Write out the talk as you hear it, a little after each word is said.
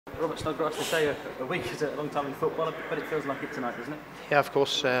Robert Snodgrass, they say a week is a long time in football, but it feels like it tonight, doesn't it? Yeah, of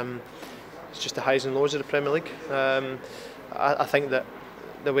course. It's just the highs and lows of the Premier League. I think that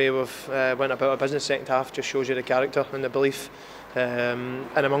the way we've went about our business second half just shows you the character and the belief.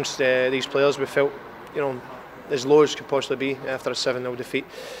 And amongst these players, we felt, as low as could possibly be after a 7-0 defeat.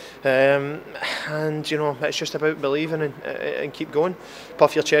 And it's just about believing and keep going,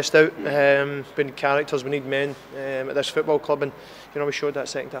 puff your chest out. We need characters, we need men at this football club, and we showed that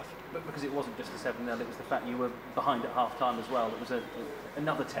second half. But because it wasn't just a 7-0, it was the fact you were behind at half time as well. It was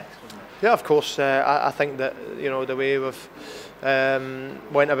another test, wasn't it? Yeah, of course. I think that the way we've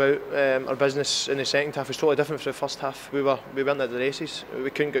went about our business in the second half was totally different from the first half. We weren't at the races. We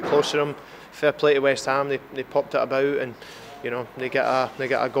couldn't get close to them. Fair play to West Ham. They popped it about and they get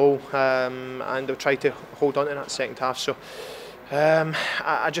a goal and they'll try to hold on to that second half. So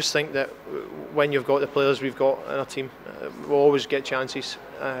I just think that when you've got the players we've got in our team, we'll always get chances.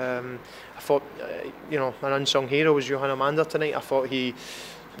 I thought an unsung hero was Johan Amander tonight. I thought he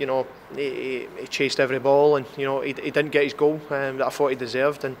chased every ball and he didn't get his goal that I thought he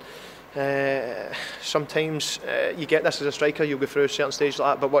deserved. And sometimes you get this as a striker, you'll go through a certain stage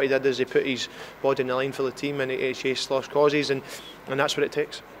like that, but what he did is he put his body in the line for the team and he chased lost causes, and that's what it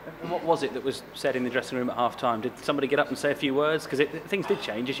takes. And what was it that was said in the dressing room at half time? Did somebody get up and say a few words? Because things did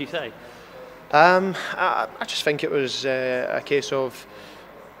change, as you say. I just think it was a case of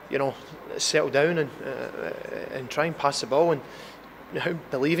settle down and try and pass the ball and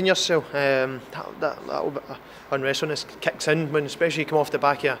believe in yourself. That little bit of unrestfulness kicks in when, especially you come off the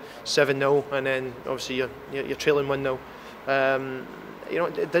back of 7-0 and then obviously you're trailing 1-0.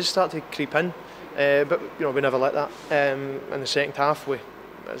 It does start to creep in, but we never let that. In the second half,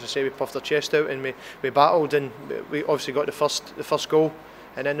 as I say, we puffed our chest out and we battled, and we obviously got the first goal.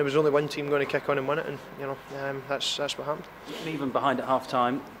 And then there was only one team going to kick on and win it, and that's what happened. Even behind at half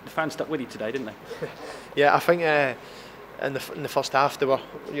time, the fans stuck with you today, didn't they? Yeah, I think in the first half they were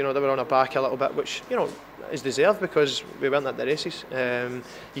on our back a little bit, which is deserved because we weren't at the races.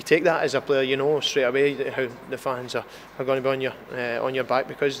 You take that as a player, straight away how the fans are going to be on your back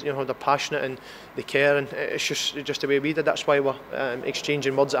because they're passionate and they care, and it's just the way we did. That's why we're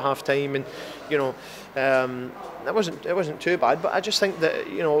exchanging words at half time, and it wasn't too bad. But I just think that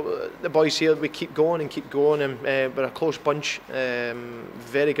the boys here, we keep going, and we're a close bunch,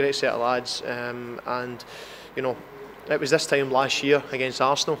 very great set of lads, and it was this time last year against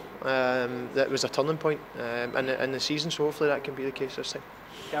Arsenal that was a turning point in the season, so hopefully that can be the case this time.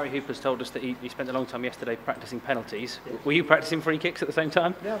 Gary Hooper's told us that he spent a long time yesterday practising penalties. Were you practising free kicks at the same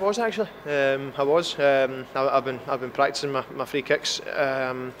time? Yeah, I was actually. I was. I've been practising my free kicks.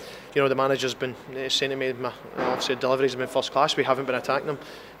 The manager's been saying to me, obviously deliveries have been first class. We haven't been attacking them,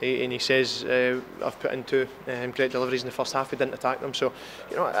 and he says I've put in two great deliveries in the first half. We didn't attack them. So,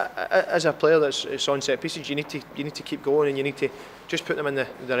 as a player that's on set pieces, you need to keep going, and you need to just put them in the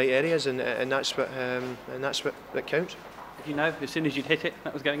right areas, and that's what counts. Did you know as soon as you'd hit it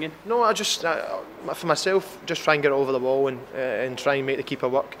that was going in? No, I just for myself, just try and get it over the wall and try and make the keeper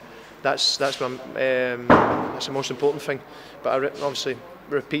work. That's the most important thing. But I obviously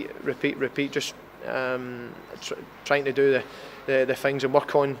repeat. Just trying to do the things and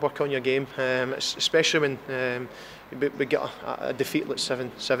work on your game, especially when we get a defeat like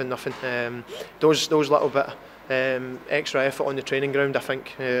 7-0. Those little bit extra effort on the training ground, I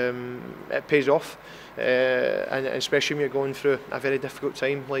think it pays off, and especially when you're going through a very difficult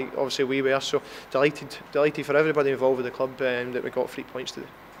time like obviously we were. So delighted for everybody involved with the club that we got 3 points today.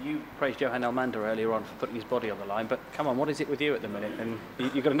 You praised Johan Elmander earlier on for putting his body on the line, but come on, what is it with you at the minute? And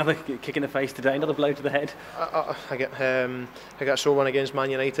you got another kick in the face today, another blow to the head. I got a sore one against Man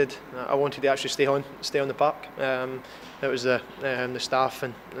United. I wanted to actually stay on the park. It was the staff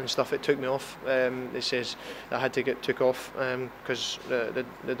and stuff that took me off. They says I had to get took off because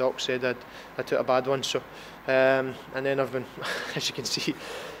the doc said I took a bad one. So and then I've been, as you can see,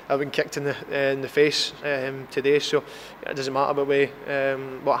 I've been kicked in the face today. So it doesn't matter about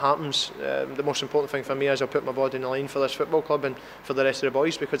what happens. The most important thing for me is I put my body in the line for this football club and for the rest of the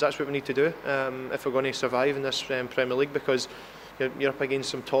boys, because that's what we need to do if we're going to survive in this Premier League, because you're up against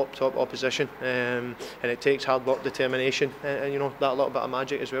some top opposition, and it takes hard work, determination, and that little bit of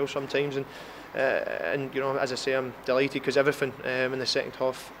magic as well sometimes. And as I say, I'm delighted because everything in the second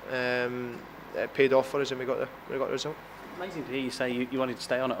half it paid off for us, and we got the result. Amazing to hear you say you wanted to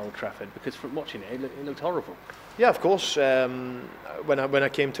stay on at Old Trafford, because from watching it looked horrible. Yeah, of course. When I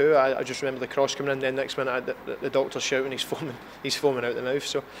came to, I just remember the cross coming in. Then next minute, the doctor's shouting, he's foaming out the mouth.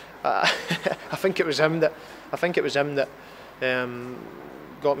 So I think it was him that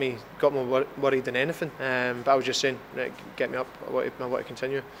got me worried than anything. But I was just saying, right, get me up. I want to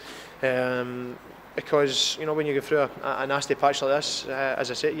continue. Because when you go through a nasty patch like this,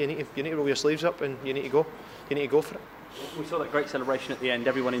 as I said, you need to roll your sleeves up and you need to go. You need to go for it. We saw that great celebration at the end.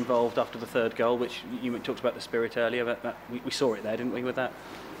 Everyone involved after the third goal, which you talked about the spirit earlier. But we saw it there, didn't we? With that.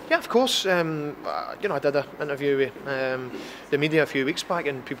 Yeah, of course. I did an interview with the media a few weeks back,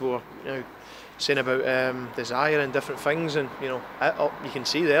 and people were saying about desire and different things, and you can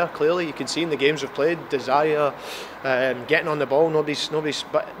see there clearly. You can see in the games we've played, desire, getting on the ball. Nobody's.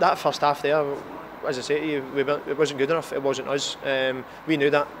 But that first half there, as I say to you, it wasn't good enough. It wasn't us. We knew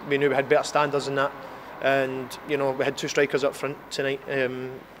that. We knew we had better standards than that, and we had two strikers up front tonight.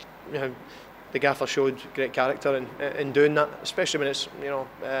 The gaffer showed great character in doing that, especially when it's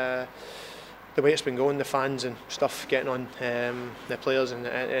the way it's been going, the fans and stuff getting on the players and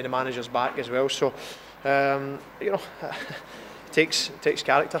the manager's back as well. So it takes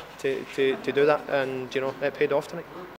character to do that, and it paid off tonight.